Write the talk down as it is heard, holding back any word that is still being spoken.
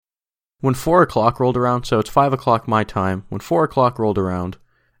when 4 o'clock rolled around, so it's 5 o'clock my time, when 4 o'clock rolled around,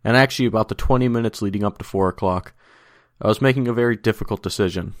 and actually about the 20 minutes leading up to 4 o'clock, I was making a very difficult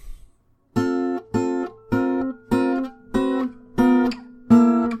decision.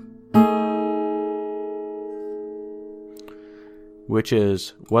 Which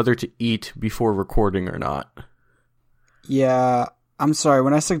is whether to eat before recording or not. Yeah, I'm sorry.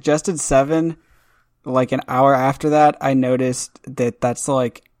 When I suggested 7, like an hour after that, I noticed that that's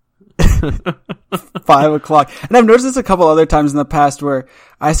like 5 o'clock. And I've noticed this a couple other times in the past where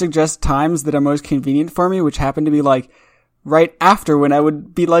I suggest times that are most convenient for me, which happen to be like right after when I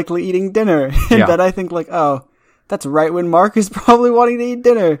would be likely eating dinner. And then I think like, oh, that's right when Mark is probably wanting to eat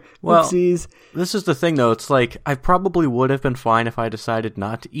dinner. Well, Oopsies. This is the thing, though. It's like, I probably would have been fine if I decided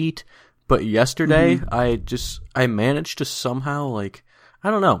not to eat. But yesterday, I managed to somehow, like,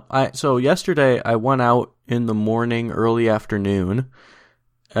 I don't know. So yesterday, I went out in the morning, early afternoon,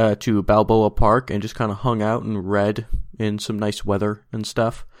 to Balboa Park and just kind of hung out and read in some nice weather and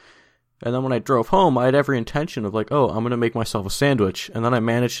stuff. And then when I drove home, I had every intention of like, oh, I'm going to make myself a sandwich. And then I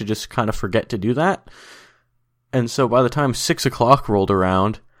managed to just kind of forget to do that. And so by the time 6 o'clock rolled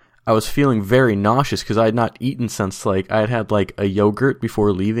around, I was feeling very nauseous because I had not eaten since like I had had like a yogurt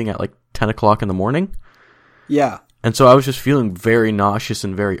before leaving at like 10 o'clock in the morning. Yeah. And so I was just feeling very nauseous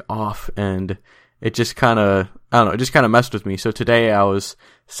and very off, and it just kind of, I don't know, it just kind of messed with me. So today I was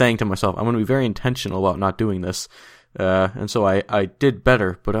saying to myself, I'm going to be very intentional about not doing this. And so I did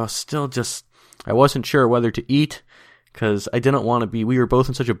better, but I was still just, I wasn't sure whether to eat because I didn't want to be, we were both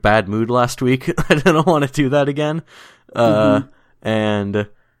in such a bad mood last week. I didn't want to do that again. But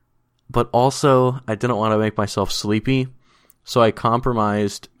also I didn't want to make myself sleepy. So I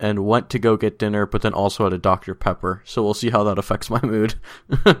compromised and went to go get dinner, but then also had a Dr. Pepper. So we'll see how that affects my mood.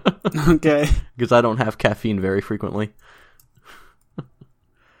 Okay. Because I don't have caffeine very frequently.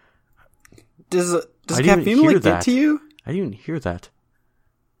 Does caffeine like get to you? I didn't even hear that.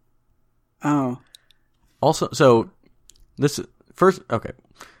 Oh. Also, so this first, okay.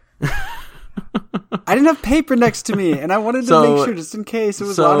 I didn't have paper next to me, and I wanted to make sure just in case it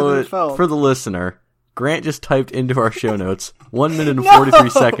was louder than it felt. For the listener, Grant just typed into our show notes, 1 minute and 43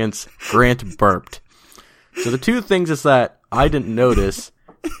 seconds, Grant burped. So the two things is that I didn't notice,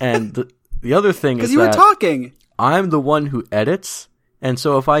 and the other thing is that... Because you were talking! I'm the one who edits, and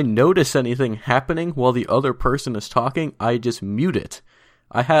so if I notice anything happening while the other person is talking, I just mute it.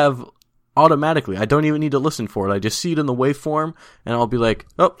 I have... automatically. I don't even need to listen for it. I just see it in the waveform, and I'll be like,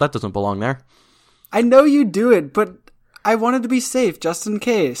 oh, that doesn't belong there. I know you do it, but I wanted to be safe, just in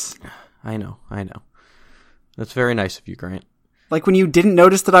case. I know. That's very nice of you, Grant. Like when you didn't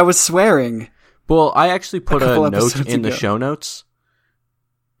notice that I was swearing. Well, I actually put a note in the ago. show notes,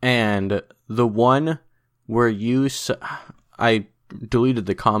 and the one where you... I deleted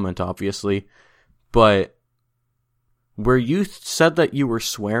the comment, obviously, but where you said that you were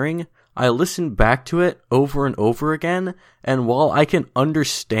swearing... I listened back to it over and over again, and while I can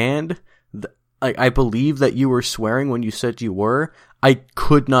understand, I believe that you were swearing when you said you were, I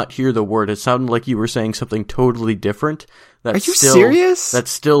could not hear the word. It sounded like you were saying something totally different. Are you serious? That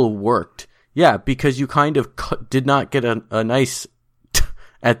still worked. Yeah, because you kind of did not get a nice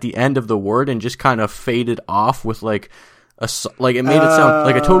at the end of the word and just kind of faded off with like it made it sound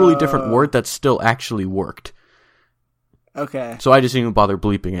like a totally different word that still actually worked. Okay. So I just didn't even bother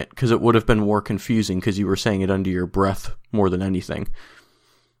bleeping it, because it would have been more confusing because you were saying it under your breath more than anything.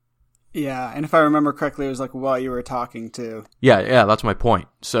 Yeah, and if I remember correctly, it was like while you were talking too. Yeah, that's my point.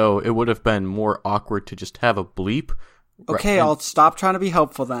 So it would have been more awkward to just have a bleep. Okay, I'll stop trying to be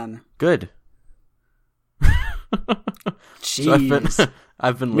helpful then. Good. Jeez. So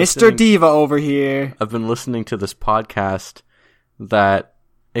I've been listening, Mr. Diva over here. I've been listening to this podcast that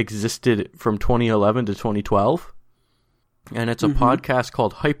existed from 2011 to 2012. And it's a podcast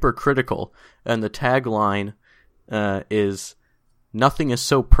called Hypercritical, and the tagline is, nothing is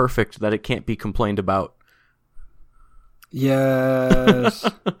so perfect that it can't be complained about. Yes.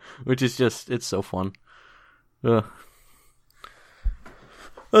 Which is just, it's so fun. That's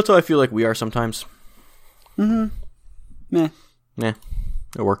how I feel like we are sometimes. Meh. It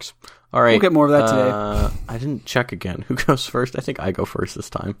works. All right. We'll get more of that today. I didn't check again. Who goes first? I think I go first this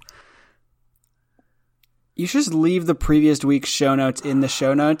time. You should just leave the previous week's show notes in the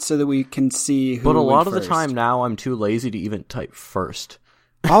show notes so that we can see who But a lot went of first. the time now, I'm too lazy to even type first.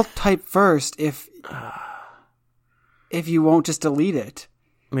 I'll type first if you won't just delete it.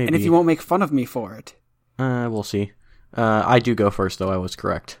 Maybe. And if you won't make fun of me for it. We'll see. I do go first, though. I was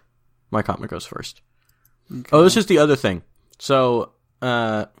correct. My comment goes first. Okay. Oh, this is the other thing. So,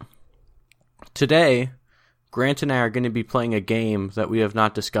 today, Grant and I are going to be playing a game that we have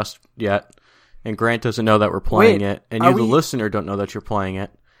not discussed yet, and Grant doesn't know that we're playing it, and you, the listener, don't know that you're playing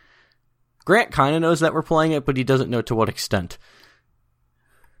it. Grant kind of knows that we're playing it, but he doesn't know to what extent.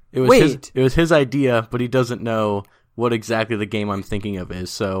 It was his idea, but he doesn't know what exactly the game I'm thinking of is,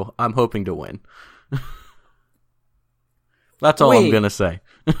 so I'm hoping to win. That's all I'm going to say.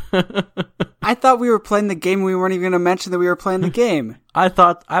 I thought we were playing the game. We weren't even going to mention that we were playing the game.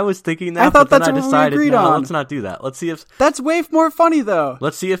 I was thinking that, but then I decided, no, let's not do that. Let's see if... That's way more funny, though.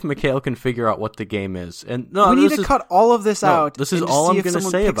 Let's see if Mikhail can figure out what the game is. And we need to cut all of this out. This is all I'm going to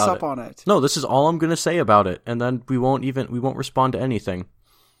say about it. No, this is all I'm going to say about it, and then we won't respond to anything.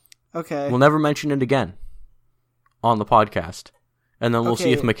 Okay. We'll never mention it again on the podcast, and then we'll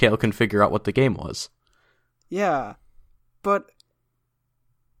see if Mikhail can figure out what the game was. Yeah. But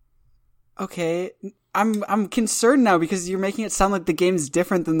okay, I'm concerned now because you're making it sound like the game's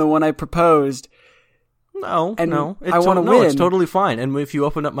different than the one I proposed. No, I want to win. It's totally fine. And if you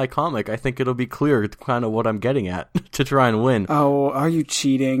open up my comic, I think it'll be clear kind of what I'm getting at to try and win. Oh, are you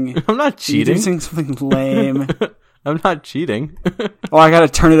cheating? I'm not cheating. You're doing something lame. I'm not cheating. Oh, I gotta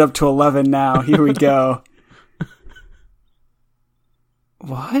turn it up to 11 now. Here we go.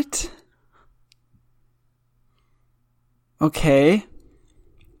 What? Okay.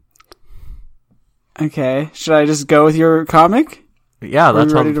 Should I just go with your comic? Yeah,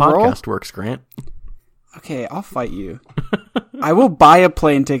 that's how the podcast works, Grant. Okay, I'll fight you. I will buy a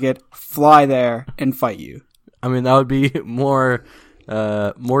plane ticket, fly there, and fight you. I mean, that would be more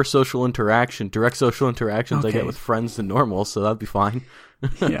social interaction, direct social interactions I get with friends than normal, so that'd be fine.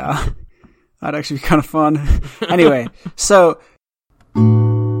 Yeah. That'd actually be kind of fun. Anyway, so...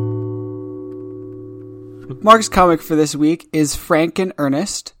 Mark's comic for this week is Frank and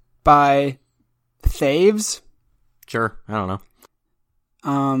Ernest by Thaves. Sure, I don't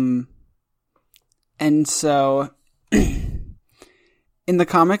know. And so in the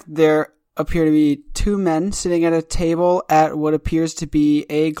comic there appear to be two men sitting at a table at what appears to be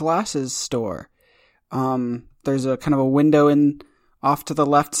a glasses store. There's a kind of a window off to the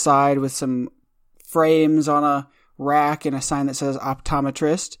left side with some frames on a rack and a sign that says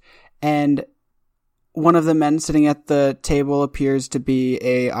optometrist, and one of the men sitting at the table appears to be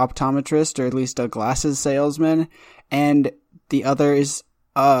a optometrist, or at least a glasses salesman, and the other is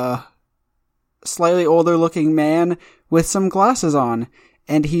a slightly older looking man with some glasses on,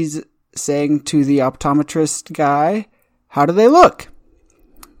 and he's saying to the optometrist guy, "How do they look?"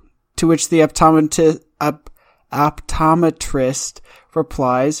 To which the optometrist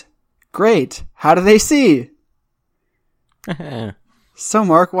replies, "Great, how do they see?" So,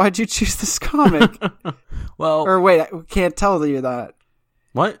 Mark, why'd you choose this comic? Well... Or wait, I can't tell you that.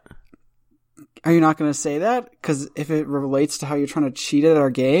 What? Are you not going to say that? Because if it relates to how you're trying to cheat at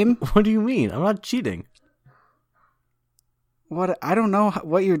our game? What do you mean? I'm not cheating. What? I don't know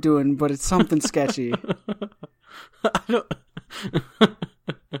what you're doing, but it's something sketchy. I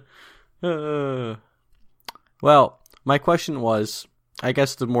don't... Well, my question was, I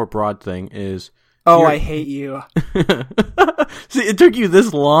guess the more broad thing is... Oh, I hate you. See, it took you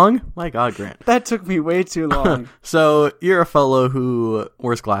this long? My God, Grant. That took me way too long. So, you're a fellow who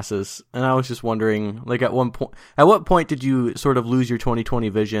wears glasses, and I was just wondering, like, at what point did you sort of lose your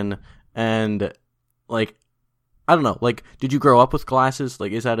 20/20 vision, and, like, I don't know, like, did you grow up with glasses?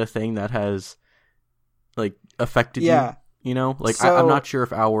 Like, is that a thing that has, like, affected you? You know? Like, so, I'm not sure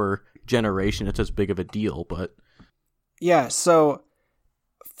if our generation, it's as big of a deal, but... Yeah, so...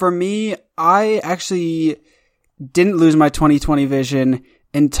 For me, I actually didn't lose my 20/20 vision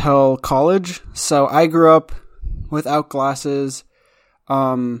until college. So I grew up without glasses.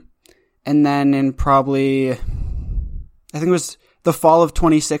 And then in probably, I think it was the fall of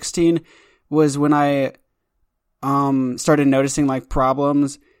 2016 was when I started noticing like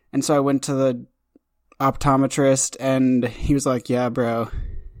problems. And so I went to the optometrist and he was like, "Yeah, bro,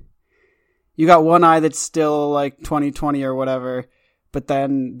 you got one eye that's still like 20/20 or whatever. But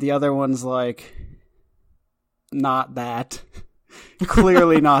then the other one's like, not that.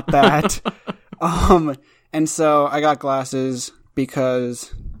 Clearly not that." And so I got glasses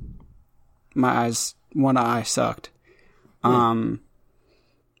because one eye sucked. But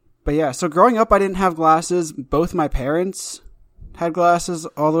yeah, so growing up I didn't have glasses. Both my parents had glasses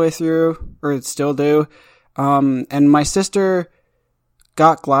all the way through, or still do. And my sister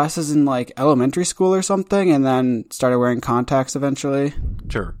got glasses in like elementary school or something, and then started wearing contacts eventually.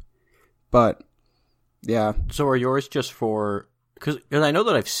 Sure. But yeah. So are yours just for? Because I know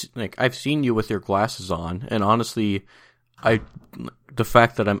that I've seen you with your glasses on, and honestly, the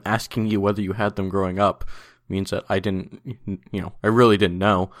fact that I'm asking you whether you had them growing up means that I didn't, I really didn't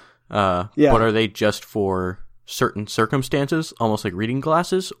know. Yeah. But are they just for certain circumstances, almost like reading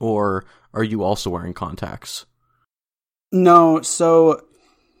glasses, or are you also wearing contacts? No, so,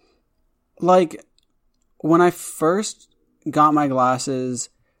 like, when I first got my glasses,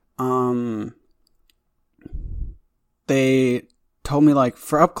 they told me, like,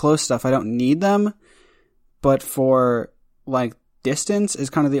 for up close stuff, I don't need them, but for, like, distance is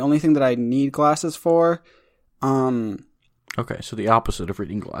kind of the only thing that I need glasses for. Okay, so the opposite of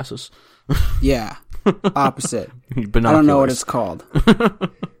reading glasses. Yeah, opposite. Binoculars. I don't know what it's called.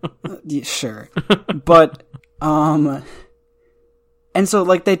 Yeah, sure. But, and so,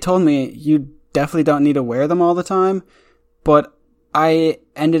 like, they told me, you definitely don't need to wear them all the time, but I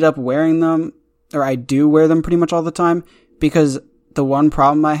ended up wearing them, or I do wear them pretty much all the time, because the one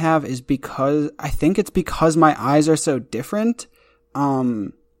problem I have is I think it's because my eyes are so different.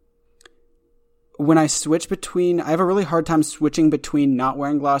 When I switch between, I have a really hard time switching between not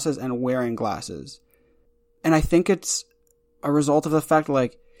wearing glasses and wearing glasses. And I think it's a result of the fact,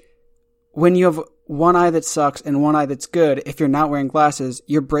 like, when you have one eye that sucks and one eye that's good, if you're not wearing glasses,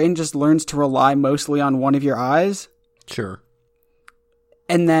 your brain just learns to rely mostly on one of your eyes. Sure.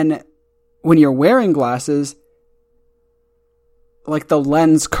 And then when you're wearing glasses, like, the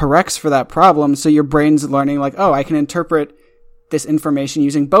lens corrects for that problem, so your brain's learning, like, oh, I can interpret this information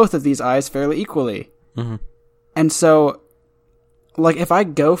using both of these eyes fairly equally. Mm-hmm. And so, like, if I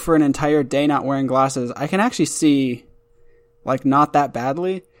go for an entire day not wearing glasses, I can actually see, like, not that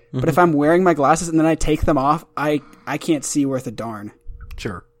badly. Mm-hmm. But if I'm wearing my glasses and then I take them off, I can't see worth a darn.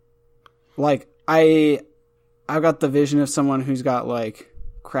 Sure. Like, I've got the vision of someone who's got, like,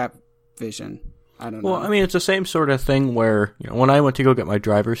 crap vision. I don't know. Well, I mean, it's the same sort of thing where, when I went to go get my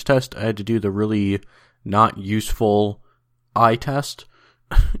driver's test, I had to do the really not useful eye test,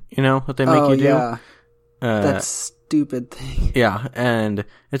 that they make you do. Yeah. That stupid thing. Yeah, and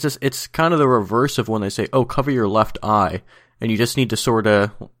it's kind of the reverse of when they say, oh, cover your left eye, and you just need to sort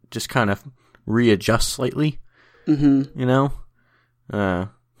of just kind of readjust slightly. Mm-hmm.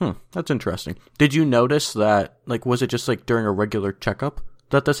 That's interesting. Did you notice that, like, was it just like during a regular checkup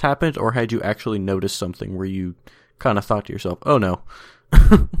that this happened, or had you actually noticed something where you kind of thought to yourself, oh no?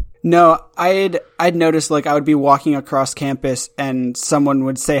 No, I'd noticed, like, I would be walking across campus and someone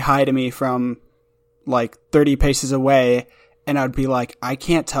would say hi to me from, like, 30 paces away, and I would be like, I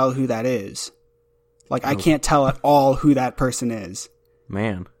can't tell who that is. Like, I can't tell at all who that person is.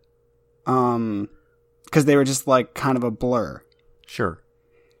 Man. Because they were just, like, kind of a blur. Sure.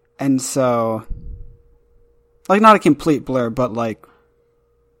 And so, like, not a complete blur, but, like,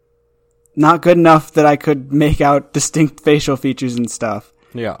 not good enough that I could make out distinct facial features and stuff.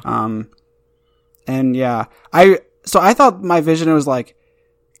 Yeah. And yeah, I thought my vision was, like,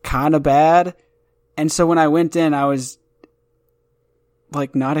 kind of bad. And so when I went in, I was,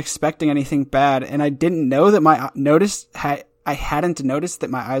 like, not expecting anything bad. And I didn't know that I hadn't noticed that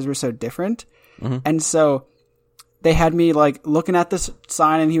my eyes were so different. Mm-hmm. And so they had me, like, looking at this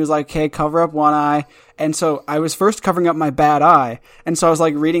sign, and he was like, okay, cover up one eye. And so I was first covering up my bad eye. And so I was,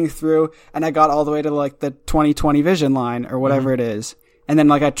 like, reading through, and I got all the way to, like, the 20/20 vision line or whatever it is. And then,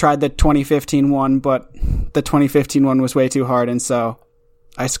 like, I tried the 2015 one, but the 2015 one was way too hard. And so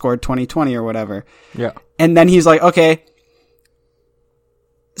I scored 20/20 or whatever. Yeah. And then he's like, okay,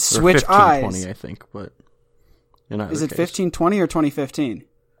 switch eyes. 15/20, I think, but is it 15/20 or 2015?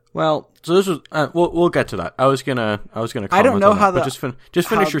 Well, so this was. We'll get to that. I was gonna. Comment I don't know on how that, but just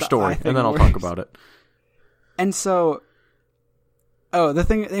finish your story, and then I'll talk about it. And so,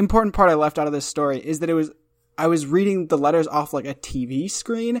 the important part I left out of this story is that I was reading the letters off, like, a TV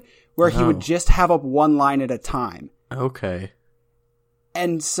screen where he would just have up one line at a time. Okay.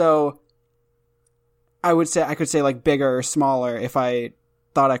 And so I could say, like, bigger or smaller if I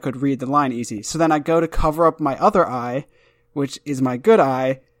thought I could read the line easy. So then I go to cover up my other eye, which is my good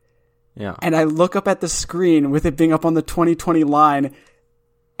eye. Yeah. And I look up at the screen with it being up on the 20/20 line,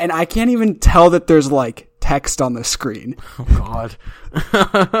 and I can't even tell that there's, like, text on the screen. Oh, God.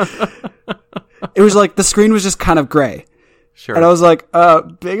 It was like the screen was just kind of gray. Sure. And I was like,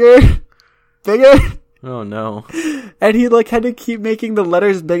 bigger? Oh, no. And he, like, had to keep making the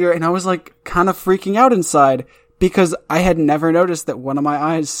letters bigger, and I was, like, kind of freaking out inside because I had never noticed that one of my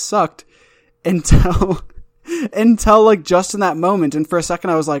eyes sucked until like, just in that moment. And for a second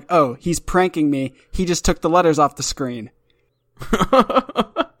I was like, oh, he's pranking me. He just took the letters off the screen.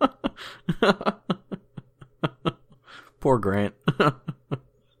 Poor Grant.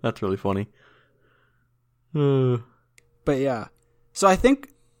 That's really funny. But yeah. So I think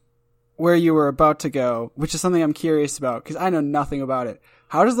where you were about to go, which is something I'm curious about, because I know nothing about it.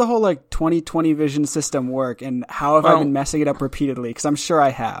 How does the whole, like, 20/20 vision system work, and how have I been messing it up repeatedly? Because I'm sure I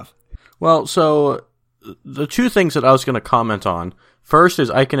have. Well, so the two things that I was going to comment on, first is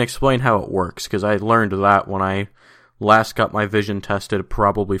I can explain how it works, because I learned that when I last got my vision tested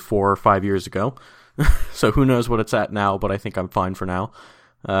probably 4 or 5 years ago. So who knows what it's at now, but I think I'm fine for now.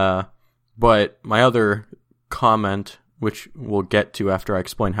 But my other comment, which we'll get to after I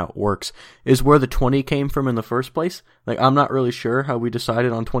explain how it works, is where the 20 came from in the first place. Like, I'm not really sure how we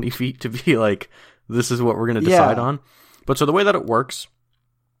decided on 20 feet to be like, this is what we're going to decide on. But so the way that it works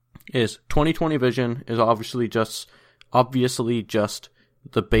is 20/20 vision is obviously just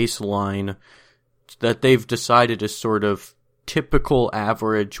the baseline that they've decided is sort of typical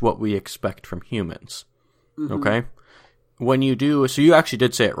average what we expect from humans. Mm-hmm. Okay? When you do, so you actually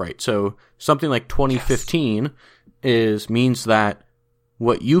did say it right. So something like 20/15 means that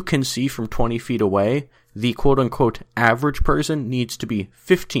what you can see from 20 feet away, the quote-unquote average person needs to be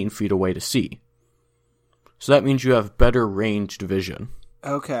 15 feet away to see. So that means you have better ranged vision.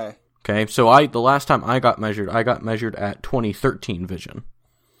 Okay. Okay, so the last time I got measured at 2013 vision.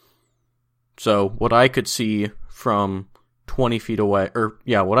 So what I could see from 20 feet away,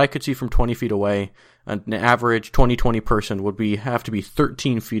 what I could see from 20 feet away, an average 20/20 person would have to be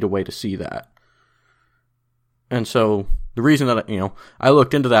 13 feet away to see that. And so the reason that, I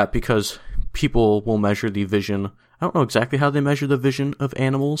looked into that because people will measure the vision. I don't know exactly how they measure the vision of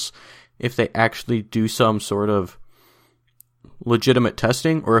animals, if they actually do some sort of legitimate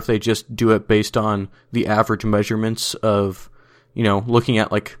testing, or if they just do it based on the average measurements of, looking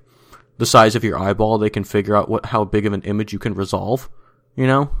at like the size of your eyeball, they can figure out how big of an image you can resolve,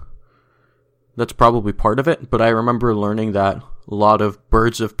 That's probably part of it, but I remember learning that a lot of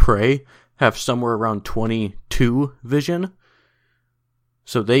birds of prey have somewhere around 22 vision,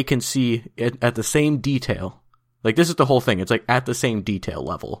 so they can see it at the same detail. Like, this is the whole thing. It's like at the same detail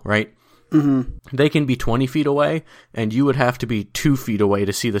level, right? Mm-hmm. They can be 20 feet away, and you would have to be 2 feet away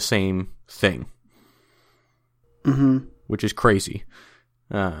to see the same thing. Mm-hmm. Which is crazy.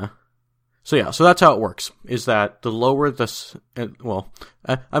 So that's how it works, is that the lower this,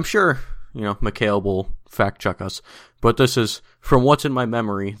 I'm sure, Mikhail will fact check us, but this is, from what's in my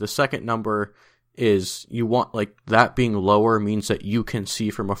memory, the second number is, you want, like, that being lower means that you can see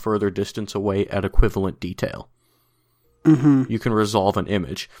from a further distance away at equivalent detail. Mm-hmm. You can resolve an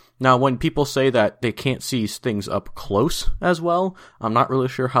image. Now, when people say that they can't see things up close as well, I'm not really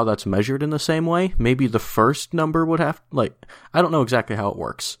sure how that's measured in the same way. Maybe the first number would have, I don't know exactly how it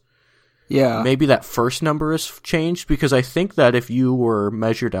works. Yeah. Maybe that first number is changed, because I think that if you were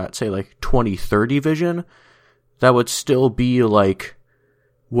measured at, say, like 20/30 vision, that would still be like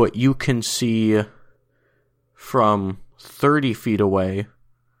what you can see from 30 feet away,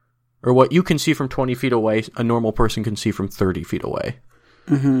 or what you can see from 20 feet away, a normal person can see from 30 feet away.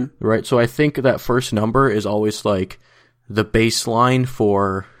 Mm-hmm. Right? So I think that first number is always like the baseline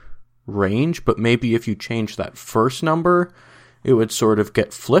for range, but maybe if you change that first number, it would sort of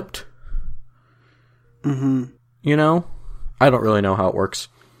get flipped. Mm-hmm. I don't really know how it works.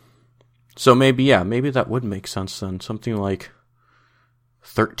 So maybe that would make sense then. Something like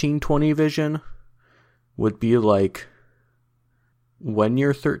 13/20 vision would be like when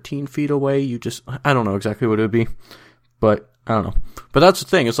you're 13 feet away, I don't know exactly what it would be, but I don't know. But that's the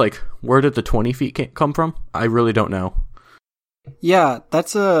thing. It's like, where did the 20 feet come from? I really don't know. Yeah, it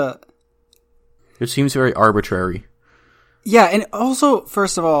seems very arbitrary. Yeah, and also,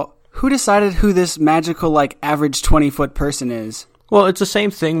 first of all, who decided who this magical, like, average 20-foot person is? Well, it's the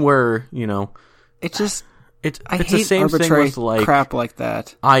same thing where, It just... I hate the same arbitrary thing with, like, crap like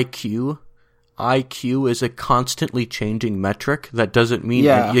that. IQ is a constantly changing metric. That doesn't mean...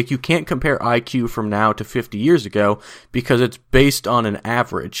 you can't compare IQ from now to 50 years ago, because it's based on an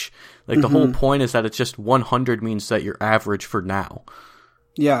average. Like, the whole point is that it's just 100 means that you're average for now.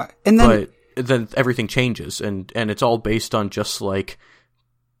 Yeah, and then... But then everything changes, and it's all based on just, like,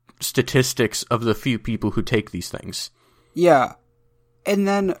 statistics of the few people who take these things. Yeah. And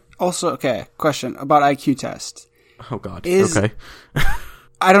then also, okay, question about IQ tests. Oh god. Okay.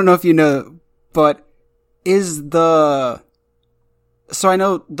 I don't know if you know, but so I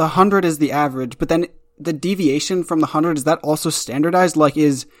know the 100 is the average, but then the deviation from the 100, is that also standardized? Like,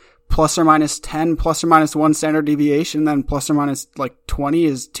 is plus or minus 10 plus or minus 1 standard deviation, then plus or minus like 20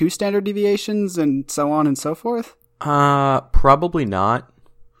 is 2 standard deviations, and so on and so forth? Probably not.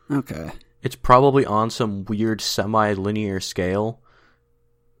 Okay. It's probably on some weird semi-linear scale.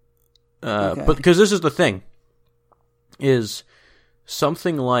 Okay. But because this is the thing, is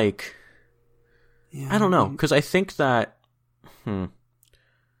something like, I don't know, because I think that,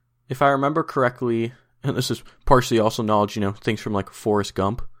 if I remember correctly, and this is partially also knowledge, things from like Forrest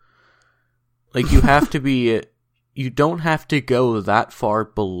Gump, like you have to be, you don't have to go that far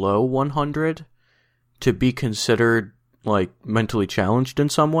below 100, to be considered like mentally challenged in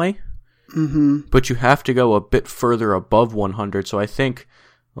some way. Mm-hmm. But you have to go a bit further above 100. So I think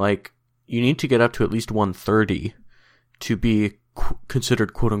like you need to get up to at least 130 to be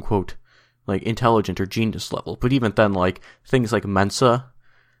considered quote unquote like intelligent or genius level. But even then, like things like Mensa,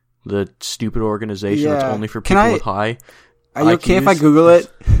 the stupid organization that's only for people with high. Are you okay if I Google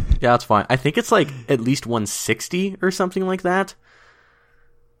it? Yeah, it's fine. I think it's like at least 160 or something like that.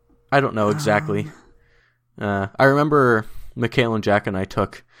 I don't know exactly. I remember Mikhail and Jack and I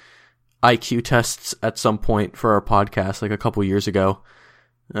took IQ tests at some point for our podcast, like a couple years ago,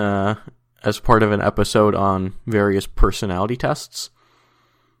 as part of an episode on various personality tests.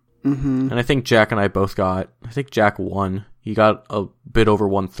 Mm-hmm. And I think Jack and I both I think Jack won. He got a bit over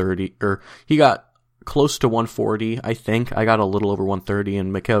 130, or he got close to 140, I think. I got a little over 130,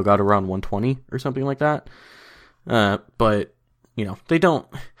 and Mikhail got around 120 or something like that. But, you know, they don't...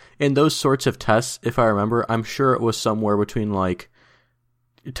 In those sorts of tests, if I remember, I'm sure it was somewhere between, like,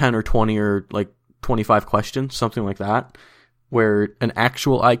 10 or 20 or, like, 25 questions, something like that, where an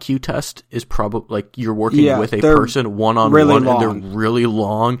actual IQ test is probably, like, you're working with a person one-on-one, and they're really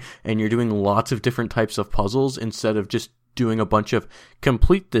long, and you're doing lots of different types of puzzles instead of just doing a bunch of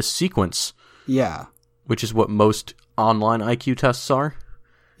complete this sequence. Yeah. Which is what most online IQ tests are.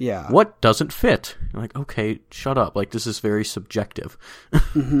 Yeah. What doesn't fit? You're like, okay, shut up. Like, this is very subjective.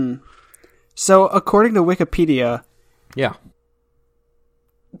 Mm-hmm. So, according to Wikipedia... Yeah.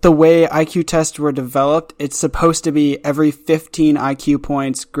 The way IQ tests were developed, it's supposed to be every 15 IQ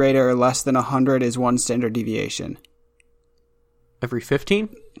points greater or less than 100 is one standard deviation. Every 15?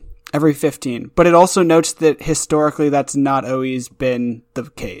 Every 15. But it also notes that historically that's not always been the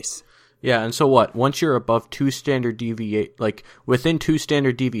case. Yeah, and so what? Once you're above within 2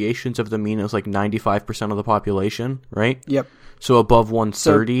 standard deviations of the mean is like 95% of the population, right? Yep. So above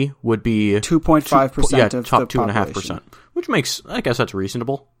 130 would be 2.5% of top the 2.5%, which makes, I guess that's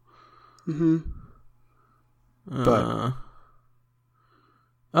reasonable. Mm-hmm. But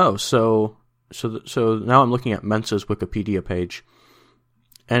so now I'm looking at Mensa's Wikipedia page,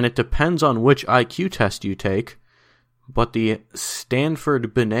 and it depends on which IQ test you take. But the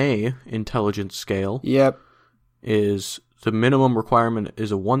Stanford-Binet intelligence scale is the minimum requirement is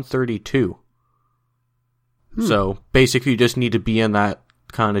a 132. So basically you just need to be in that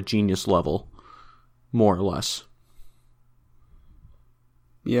kind of genius level, more or less.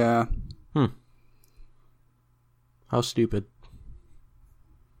 Yeah. How stupid.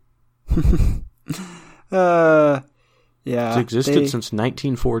 Yeah. It's existed since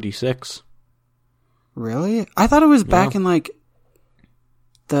 1946. Really? I thought it was back in, like,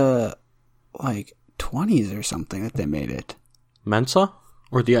 the, like, 20s or something that they made it. Mensa?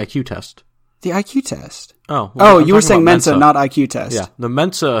 Or the IQ test? The IQ test. Oh. Well, oh, you were saying Mensa, not IQ test. Yeah. The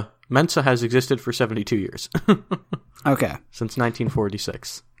Mensa has existed for 72 years. Okay. Since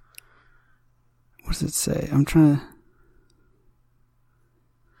 1946. What does it say? I'm trying to...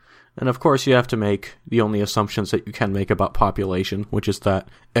 And of course you have to make the only assumptions that you can make about population, which is that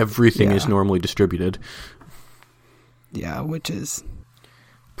everything is normally distributed. Yeah, which is...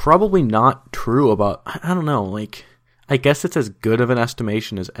 probably not true about... I don't know, like... I guess it's as good of an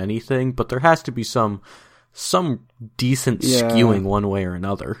estimation as anything, but there has to be some decent skewing one way or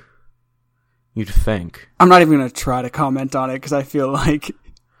another. You'd think. I'm not even going to try to comment on it, because I feel like...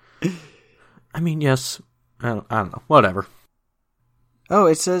 I mean, yes. I don't know. Whatever. Oh,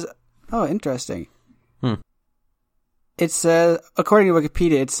 it says... Oh, interesting. It says, according to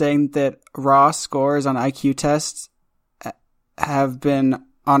Wikipedia, it's saying that raw scores on IQ tests have been,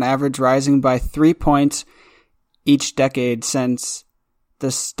 on average, rising by 3 points each decade since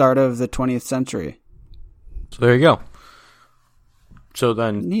the start of the 20th century. So there you go. So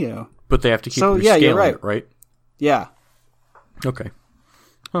then... But they have to keep rescaling it, right? Yeah. Okay.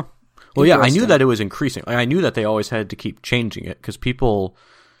 Huh. Well, yeah, I knew that it was increasing. I knew that they always had to keep changing it, because people...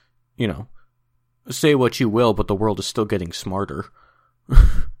 You know, say what you will, but the world is still getting smarter.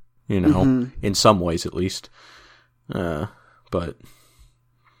 You know, in some ways at least. But,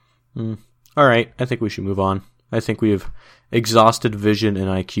 all right, I think we should move on. I think we've exhausted vision and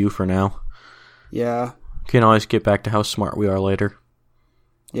IQ for now. Yeah. Can always get back to how smart we are later.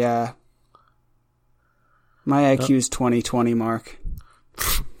 Yeah. My IQ is 2020, Mark.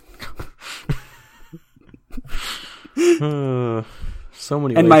 So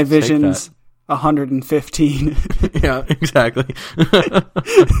many and ways my to take vision's 115. Yeah, exactly.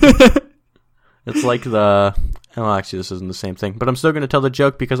 It's like well, actually, this isn't the same thing, but I'm still going to tell the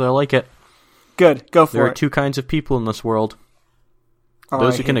joke because I like it. Good, go for it. There are 2 kinds of people in this world.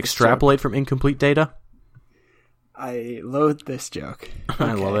 Those who can extrapolate from incomplete data. I loathe this joke. Okay.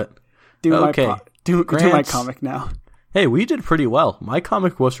 I love it. Do okay. Do my comic now. Hey, we did pretty well. My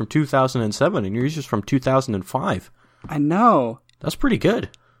comic was from 2007, and yours is from 2005. I know. That's pretty good.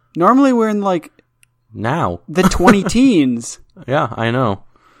 Normally we're in, like... Now. The 20 teens. Yeah, I know.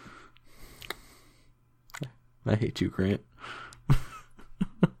 I hate you, Grant.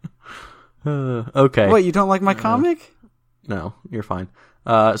 Okay. What, you don't like my comic? No, you're fine.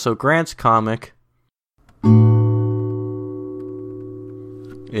 So Grant's comic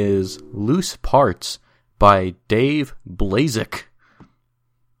is Loose Parts by Dave Blazik,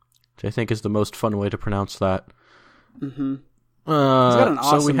 which I think is the most fun way to pronounce that. Mm-hmm. He's got an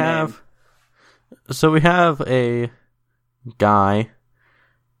awesome name. So we have a guy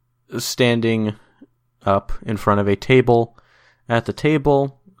standing up in front of a table. At the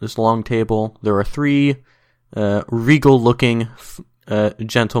table, this long table, there are three regal-looking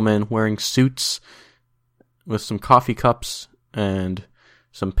gentlemen wearing suits with some coffee cups and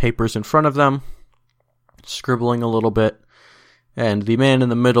some papers in front of them, scribbling a little bit. And the man in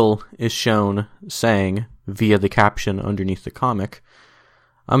the middle is shown saying, via the caption underneath the comic,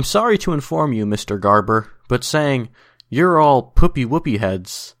 "I'm sorry to inform you, Mr. Garber, but saying, 'You're all poopy-whoopy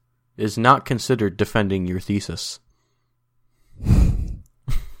heads' is not considered defending your thesis."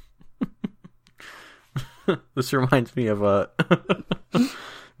 This reminds me of a...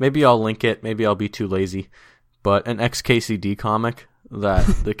 maybe I'll link it, maybe I'll be too lazy, but an XKCD comic that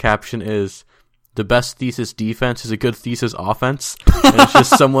the caption is, "The best thesis defense is a good thesis offense." And it's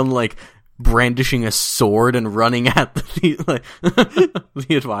just someone, like, brandishing a sword and running at the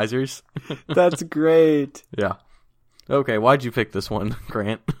advisors. That's great. Yeah. Okay, why'd you pick this one,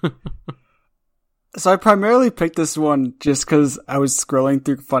 Grant? So I primarily picked this one just because I was scrolling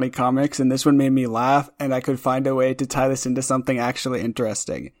through funny comics, and this one made me laugh, and I could find a way to tie this into something actually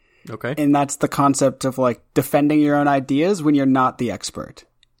interesting. Okay. And that's the concept of, like, defending your own ideas when you're not the expert.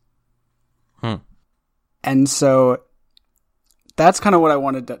 And so that's kind of what I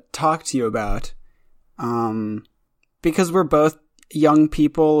wanted to talk to you about. Because we're both young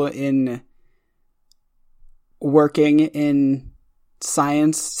people working in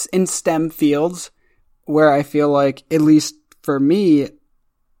science, in STEM fields, where I feel like, at least for me,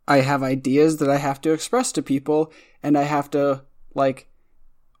 I have ideas that I have to express to people, and I have to, like,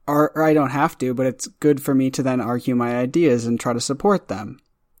 or I don't have to, but it's good for me to then argue my ideas and try to support them.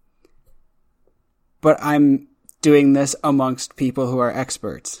 But I'm doing this amongst people who are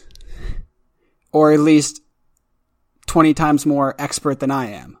experts. Or at least 20 times more expert than I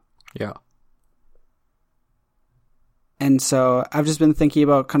am. Yeah. And so I've just been thinking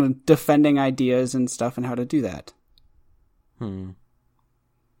about kind of defending ideas and stuff and how to do that.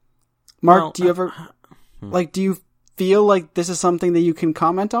 Mark, do you ever... do you feel like this is something that you can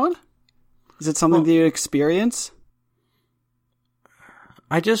comment on? Is it something that you experience?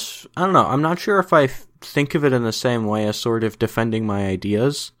 I don't know. I'm not sure if I think of it in the same way as sort of defending my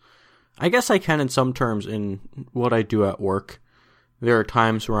ideas. I guess I can in some terms in what I do at work. There are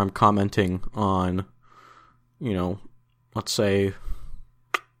times where I'm commenting on, let's say,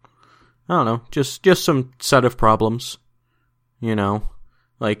 I don't know, just some set of problems,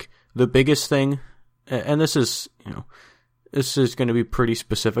 like the biggest thing, and this is going to be pretty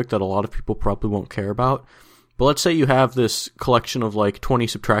specific that a lot of people probably won't care about. But let's say you have this collection of like 20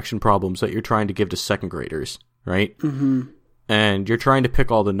 subtraction problems that you're trying to give to second graders, right? Mm-hmm. And you're trying to pick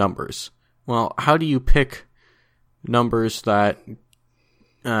all the numbers. Well, how do you pick numbers that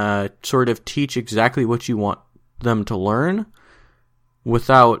sort of teach exactly what you want them to learn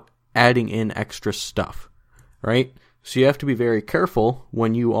without adding in extra stuff, right? So you have to be very careful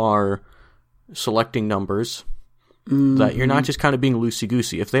when you are selecting numbers that you're not just kind of being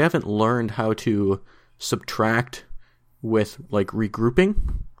loosey-goosey. If they haven't learned how to subtract with like regrouping,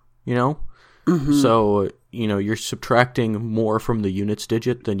 so you're subtracting more from the units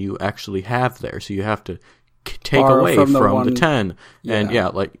digit than you actually have there, so you have to take away from the 10 and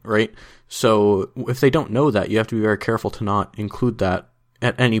right. So if they don't know that, you have to be very careful to not include that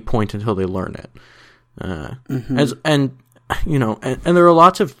at any point until they learn it. And there are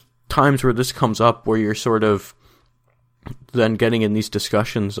lots of times where this comes up where you're sort of then getting in these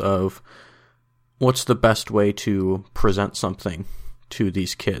discussions of what's the best way to present something to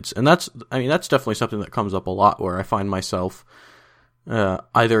these kids. And that's definitely something that comes up a lot, where I find myself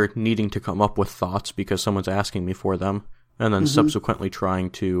either needing to come up with thoughts because someone's asking me for them, and then subsequently trying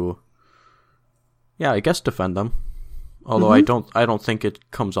to, I guess, defend them. Although I don't think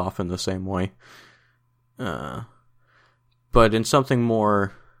it comes off in the same way. But in something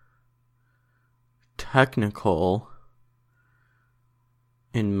more technical,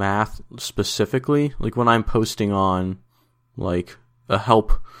 in math specifically, like when I'm posting on like a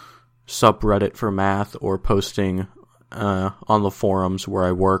help subreddit for math or posting on the forums where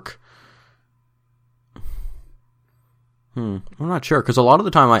I work. I'm not sure, because a lot of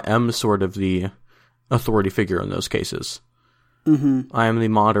the time I am sort of the authority figure in those cases. I am the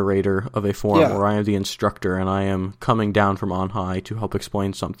moderator of a forum, or I am the instructor, and I am coming down from on high to help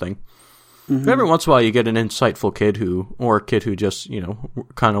explain something. Every once in a while you get an insightful kid who just,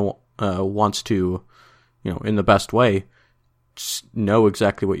 kind of wants to, in the best way, know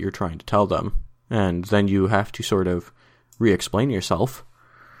exactly what you're trying to tell them. And then you have to sort of re-explain yourself.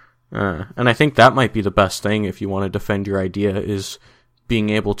 And I think that might be the best thing if you want to defend your idea, is being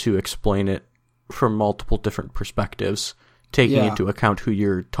able to explain it from multiple different perspectives, taking into account who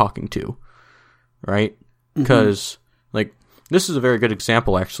you're talking to, right? Because, this is a very good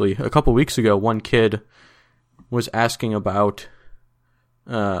example, actually. A couple weeks ago, one kid was asking about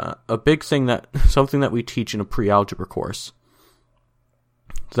a big thing something that we teach in a pre-algebra course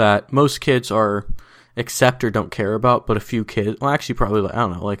that most kids accept or don't care about, but a few kids, well, actually probably, I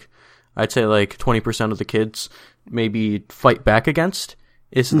don't know, I'd say 20% of the kids maybe fight back against,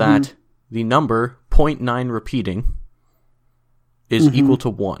 is that the number 0.9 repeating is equal to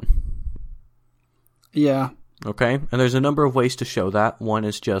 1. Yeah. Okay? And there's a number of ways to show that. One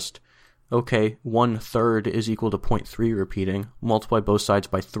is just, 1/3 is equal to 0.3 repeating. Multiply both sides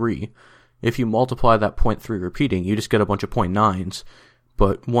by 3. If you multiply that 0.3 repeating, you just get a bunch of 0.9s.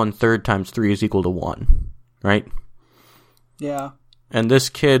 But 1/3 times 3 is equal to 1. Right? Yeah. And this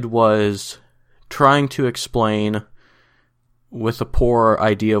kid was trying to explain, with a poor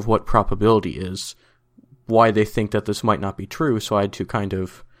idea of what probability is, why they think that this might not be true. So I had to kind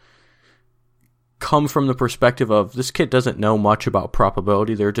of come from the perspective of, this kid doesn't know much about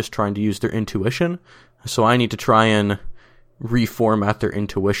probability. They're just trying to use their intuition. So I need to try and reformat their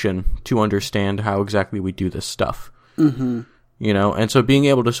intuition to understand how exactly we do this stuff. And so being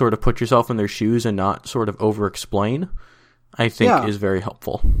able to sort of put yourself in their shoes and not sort of over-explain, I think is very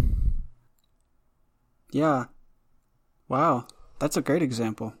helpful. Yeah. Wow. That's a great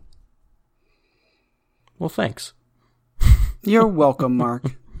example. Well, thanks. You're welcome, Mark.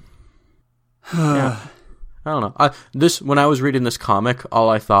 Yeah. I don't know. When I was reading this comic, all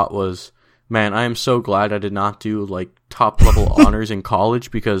I thought was, man, I am so glad I did not do top-level honors in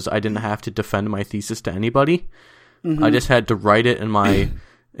college, because I didn't have to defend my thesis to anybody. I just had to write it, and my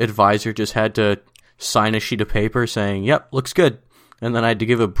advisor just had to sign a sheet of paper saying, yep, looks good. And then I had to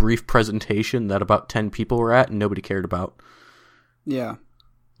give a brief presentation that about 10 people were at and nobody cared about. Yeah.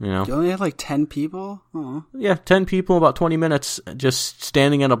 You only had 10 people? Aww. Yeah, 10 people, about 20 minutes, just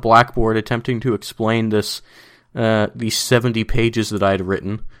standing at a blackboard attempting to explain these 70 pages that I had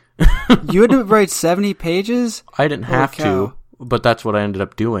written. You had to write 70 pages? I didn't have to, but that's what I ended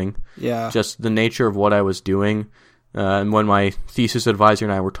up doing. Yeah. Just the nature of what I was doing. And when my thesis advisor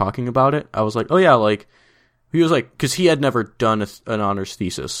and I were talking about it, I was like, oh yeah, he was because he had never done an honors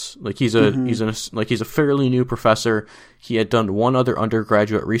thesis. He's a fairly new professor. He had done one other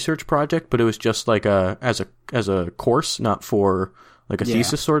undergraduate research project, but it was just as a course, not for a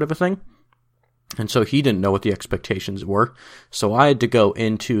thesis sort of a thing. And so he didn't know what the expectations were. So I had to go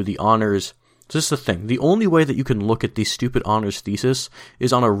into the honors. This is the thing. The only way that you can look at these stupid honors thesis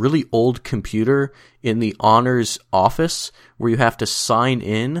is on a really old computer in the honors office, where you have to sign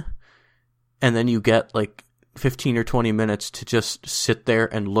in, and then you get 15 or 20 minutes to just sit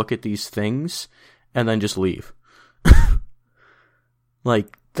there and look at these things, and then just leave.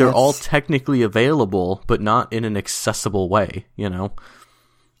 They're all technically available, but not in an accessible way,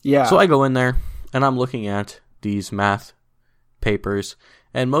 Yeah. So I go in there, and I'm looking at these math papers,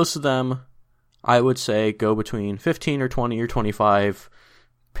 and most of them, I would say, go between 15 or 20 or 25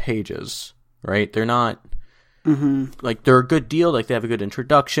 pages, right? They're not, they're a good deal, they have a good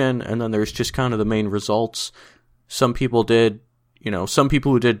introduction, and then there's just kind of the main results. Some people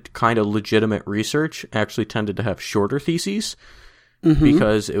who did kind of legitimate research actually tended to have shorter theses,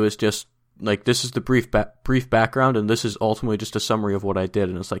 because it was just, this is the brief background, and this is ultimately just a summary of what I did,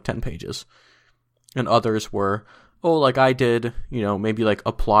 and it's 10 pages. And others were, I did, maybe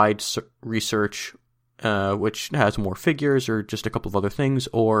applied research, which has more figures or just a couple of other things,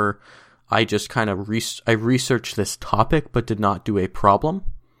 or I just kind of I researched this topic but did not do a problem.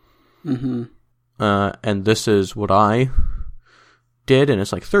 And this is what I did, and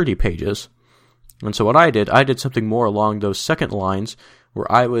it's 30 pages. And so what I did something more along those second lines,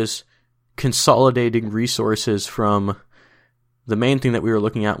 where I was consolidating resources from the main thing that we were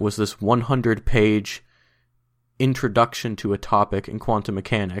looking at was this 100-page introduction to a topic in quantum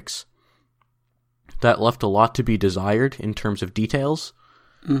mechanics that left a lot to be desired in terms of details.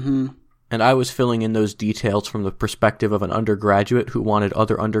 And I was filling in those details from the perspective of an undergraduate who wanted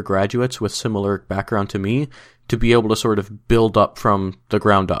other undergraduates with similar background to me to be able to sort of build up from the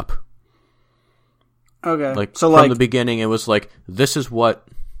ground up. Okay. Like, so from the beginning, it was like, this is what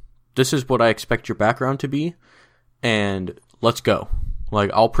I expect your background to be, and let's go.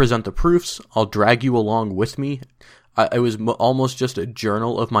 Like, I'll present the proofs, I'll drag you along with me. It was almost just a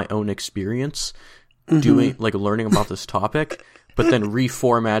journal of my own experience doing, like, learning about this topic, but then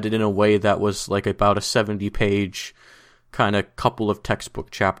reformatted in a way that was like about a 70-page kind of couple of textbook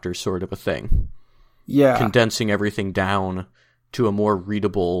chapters sort of a thing. Yeah. Condensing everything down to a more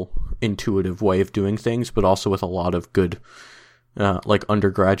readable, intuitive way of doing things, but also with a lot of good, like,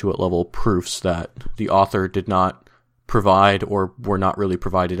 undergraduate level proofs that the author did not provide or were not really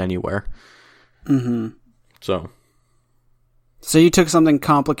provided anywhere. Mm-hmm. So you took something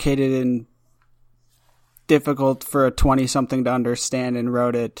complicated and difficult for a 20-something to understand and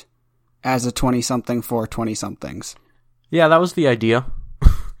wrote it as a 20-something for 20-somethings. Yeah, that was the idea.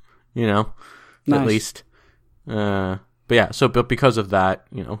 You know, nice. At least. But yeah, but because of that,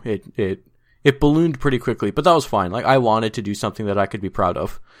 you know, it ballooned pretty quickly, but that was fine. Like, I wanted to do something that I could be proud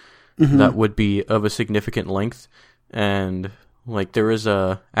of, that would be of a significant length. And like,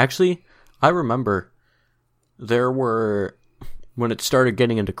 actually, I remember when it started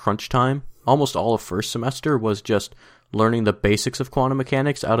getting into crunch time, almost all of first semester was just learning the basics of quantum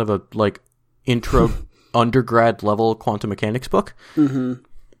mechanics out of a, like, intro undergrad level quantum mechanics book. Mm-hmm.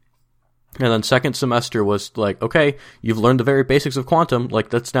 And then second semester was like, okay, you've learned the very basics of quantum,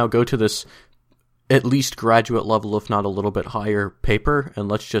 like, let's now go to this at least graduate level, if not a little bit higher paper, and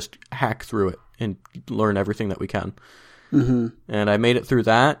let's just hack through it and learn everything that we can. Mm-hmm. And I made it through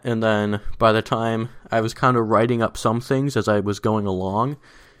that, and then by the time I was kind of writing up some things as I was going along,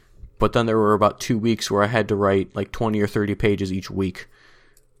 but then there were about 2 weeks where I had to write like 20 or 30 pages each week.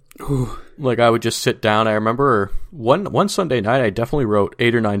 Ooh. Like, I would just sit down. I remember one Sunday night, I definitely wrote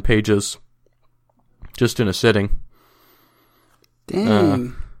 8 or 9 pages just in a sitting.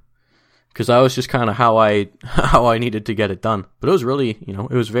 Dang. Because that was just kind of how I needed to get it done. But it was really, you know,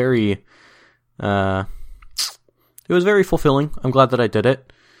 it was very fulfilling. I'm glad that I did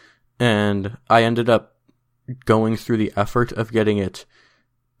it. And I ended up going through the effort of getting it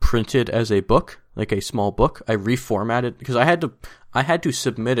printed as a book, like a small book. I reformatted because I had to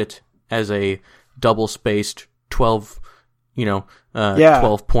submit it as a double-spaced 12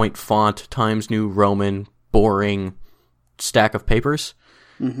 point font Times New Roman boring stack of papers.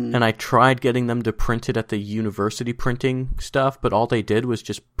 Mm-hmm. And I tried getting them to print it at the university printing stuff, but all they did was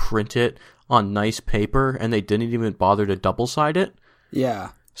just print it on nice paper, and they didn't even bother to double-side it.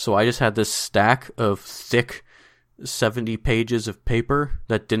 Yeah. So I just had this stack of thick 70 pages of paper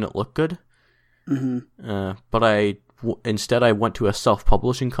that didn't look good. Mm-hmm. But instead I went to a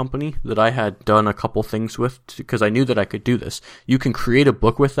self-publishing company that I had done a couple things with, because I knew that I could do this. You can create a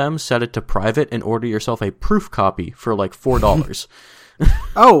book with them, set it to private, and order yourself a proof copy for like $4.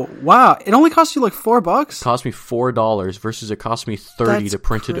 Oh, wow. It only cost you like $4? It cost me $4 versus it cost me $30 to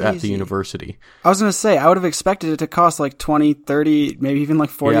print it at the university. I was going to say, I would have expected it to cost like 20, 30, maybe even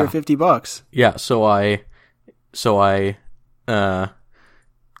like 40 or $50. Yeah, so I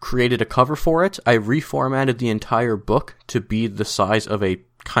created a cover for it. I reformatted the entire book to be the size of a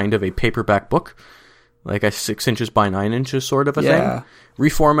kind of a paperback book, like a 6 inches by 9 inches sort of a thing.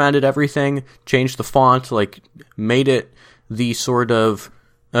 Reformatted everything, changed the font, like made it the sort of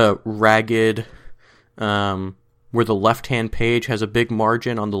ragged, where the left-hand page has a big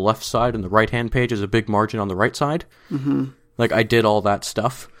margin on the left side and the right-hand page has a big margin on the right side. Mm-hmm. Like, I did all that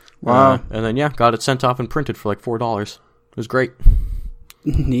stuff. Wow. And then, got it sent off and printed for like $4. It was great.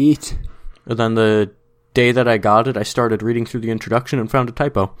 Neat. And then the day that I got it, I started reading through the introduction and found a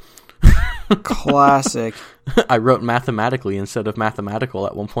typo. Classic. I wrote mathematically instead of mathematical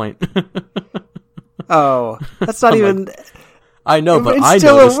at one point. Oh, that's not even... I know, but I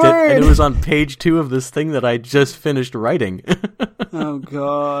noticed it, and it was on page 2 of this thing that I just finished writing. Oh,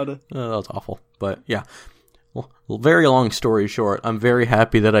 God. That was awful. But, yeah. Well, very long story short, I'm very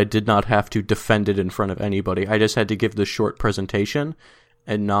happy that I did not have to defend it in front of anybody. I just had to give the short presentation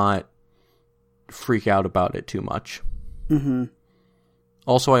and not freak out about it too much. Mm-hmm.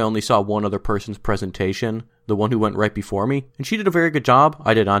 Also, I only saw one other person's presentation, the one who went right before me, and she did a very good job.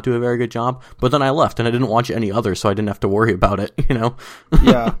 I did not do a very good job, but then I left, and I didn't watch any others, so I didn't have to worry about it, you know?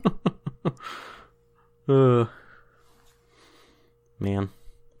 Yeah. Man.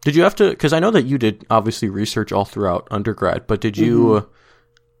 Did you have to, because I know that you did, obviously, research all throughout undergrad, but did you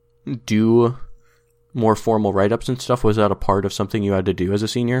do more formal write-ups and stuff? Was that a part of something you had to do as a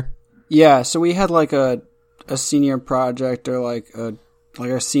senior? Yeah, so we had like a senior project or like a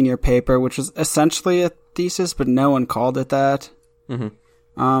like our senior paper, which was essentially a thesis, but no one called it that.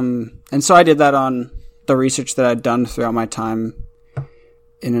 And so I did that on the research that I'd done throughout my time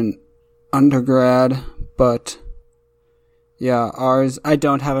in an undergrad, but yeah, ours, I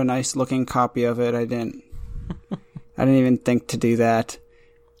don't have a nice looking copy of it. I didn't even think to do that.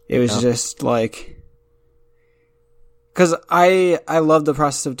 It was just like, cause I love the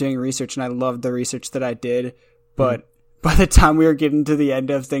process of doing research and I loved the research that I did, but by the time we were getting to the end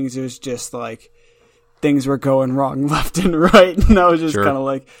of things, it was just like, things were going wrong left and right, and I was just kind of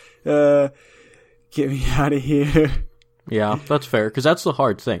like, get me out of here. Yeah, that's fair, because that's the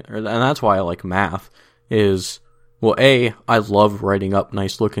hard thing, and that's why I like math, is, well, A, I love writing up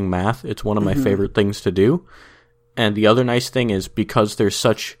nice-looking math. It's one of my favorite things to do, and the other nice thing is, because there's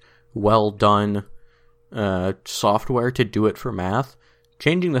such well-done software to do it for math,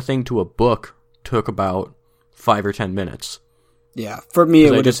 changing the thing to a book took about 5 or 10 minutes. Yeah, for me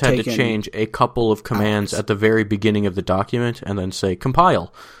it would I just had to change a couple of commands at the very beginning of the document and then say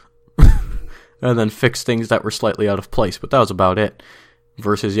compile. And then fix things that were slightly out of place, but that was about it.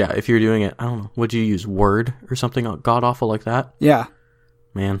 Versus, yeah, if you're doing it, I don't know, would you use Word or something god-awful like that? Yeah.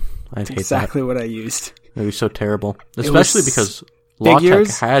 Man, I'd hate exactly what I used. It was so terrible. Especially because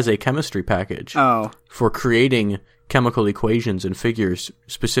LaTeX has a chemistry package for creating chemical equations and figures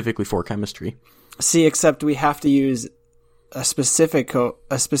specifically for chemistry. See, except we have to use a specific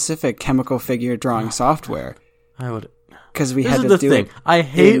chemical figure drawing software. I would, because we this had is to the do thing. it. I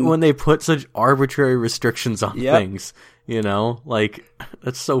hate when they put such arbitrary restrictions on things. You know, like,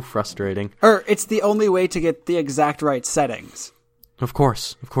 that's so frustrating. Or it's the only way to get the exact right settings. Of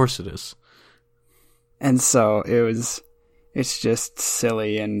course it is. And so it's just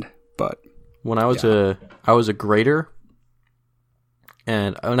silly. But when I was a grader,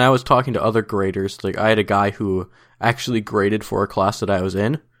 and when I was talking to other graders, like I had a guy who actually graded for a class that I was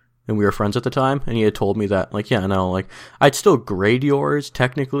in, and we were friends at the time, and he had told me that, like, yeah, no, like, I'd still grade yours,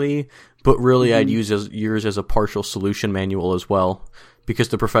 technically, but really I'd use yours as a partial solution manual as well, because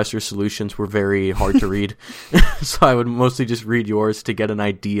the professor's solutions were very hard to read. So I would mostly just read yours to get an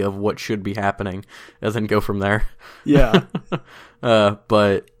idea of what should be happening, and then go from there. Yeah.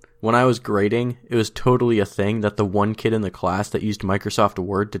 But when I was grading, it was totally a thing that the one kid in the class that used Microsoft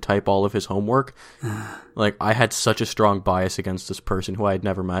Word to type all of his homework, like, I had such a strong bias against this person who I had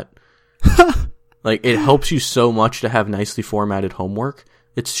never met. Like, it helps you so much to have nicely formatted homework.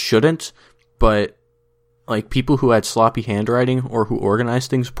 It shouldn't, but, like, people who had sloppy handwriting or who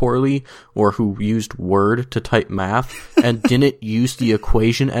organized things poorly or who used Word to type math and didn't use the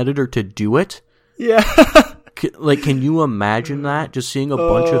equation editor to do it. Yeah. Like, can you imagine that? Just seeing a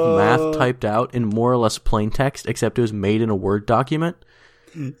bunch of math typed out in more or less plain text, except it was made in a Word document?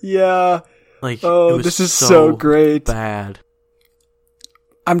 Yeah. Like, it was this is so great. Bad.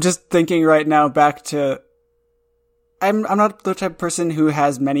 I'm just thinking right now back to... I'm not the type of person who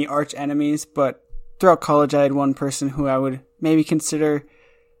has many arch enemies, but throughout college I had one person who I would maybe consider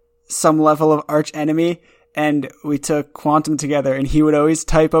some level of arch enemy. And we took quantum together, and he would always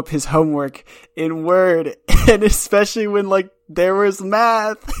type up his homework in Word, and especially when, like, there was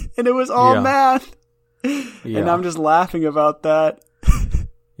math, and it was all math. Yeah. And I'm just laughing about that.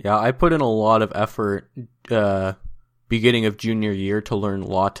 Yeah, I put in a lot of effort beginning of junior year to learn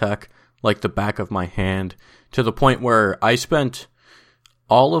LaTeX like the back of my hand, to the point where I spent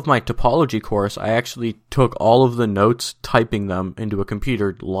all of my topology course, I actually took all of the notes, typing them into a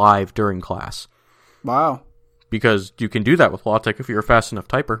computer live during class. Wow. Because you can do that with LaTeX if you're a fast enough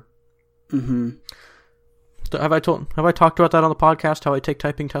typer. Mm-hmm. Have I talked about that on the podcast, how I take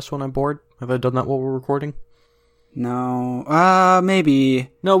typing tests when I'm bored? Have I done that while we're recording? No.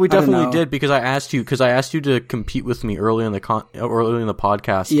 Maybe. No, we definitely did, because I asked you to compete with me early in the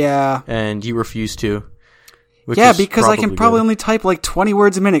podcast. Yeah. And you refused to. Yeah, because I can probably only type like 20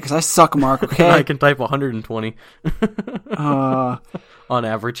 words a minute, because I suck, Mark, okay? I can type 120. On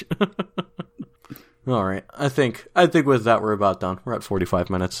average. All right. I think with that we're about done. We're at 45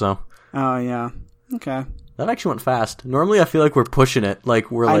 minutes, so. Oh, yeah. Okay. That actually went fast. Normally I feel like we're pushing it. Like,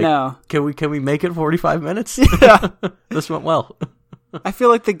 we're like, I know. Can we make it 45 minutes? Yeah. This went well. I feel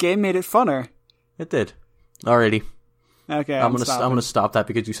like the game made it funner. It did. Alrighty. Okay. I'm gonna stop that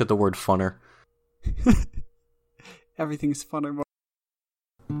because you said the word funner. Everything's funner.